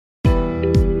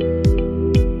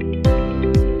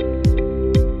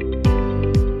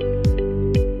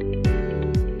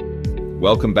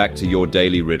Welcome back to Your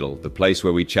Daily Riddle, the place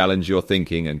where we challenge your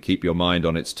thinking and keep your mind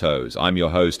on its toes. I'm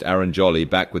your host, Aaron Jolly,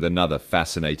 back with another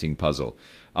fascinating puzzle.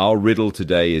 Our riddle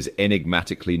today is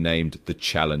enigmatically named The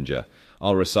Challenger.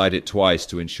 I'll recite it twice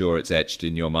to ensure it's etched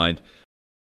in your mind.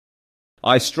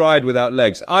 I stride without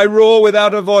legs. I roar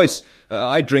without a voice.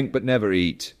 I drink but never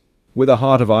eat. With a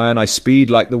heart of iron, I speed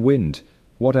like the wind.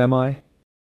 What am I?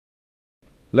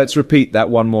 Let's repeat that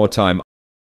one more time.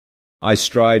 I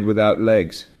stride without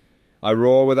legs. I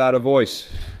roar without a voice.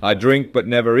 I drink but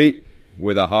never eat.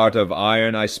 With a heart of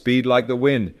iron, I speed like the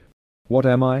wind. What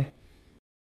am I?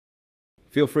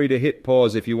 Feel free to hit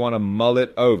pause if you want to mull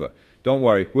it over. Don't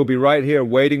worry, we'll be right here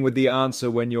waiting with the answer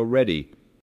when you're ready.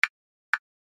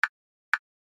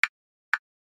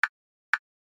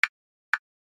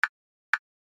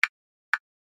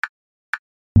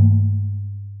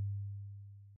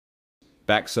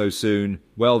 Back so soon?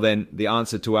 Well then, the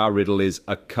answer to our riddle is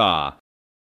a car.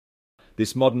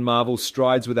 This modern marvel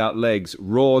strides without legs,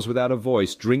 roars without a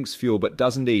voice, drinks fuel but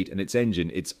doesn't eat, and its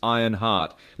engine, its iron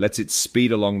heart, lets it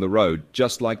speed along the road,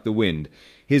 just like the wind.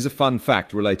 Here's a fun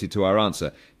fact related to our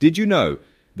answer. Did you know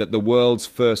that the world's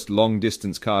first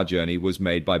long-distance car journey was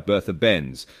made by Bertha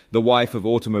Benz, the wife of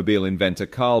automobile inventor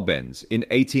Carl Benz? In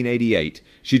 1888,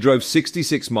 she drove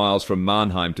 66 miles from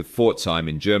Mannheim to Pforzheim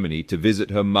in Germany to visit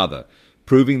her mother,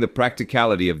 proving the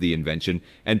practicality of the invention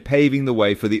and paving the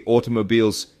way for the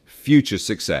automobile's future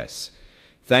success.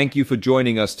 Thank you for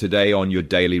joining us today on Your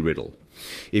Daily Riddle.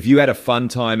 If you had a fun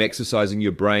time exercising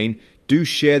your brain, do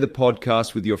share the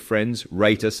podcast with your friends,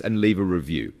 rate us, and leave a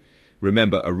review.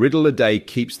 Remember, a riddle a day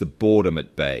keeps the boredom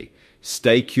at bay.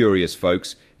 Stay curious,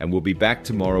 folks, and we'll be back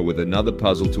tomorrow with another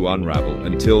puzzle to unravel.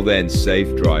 Until then,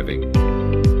 safe driving.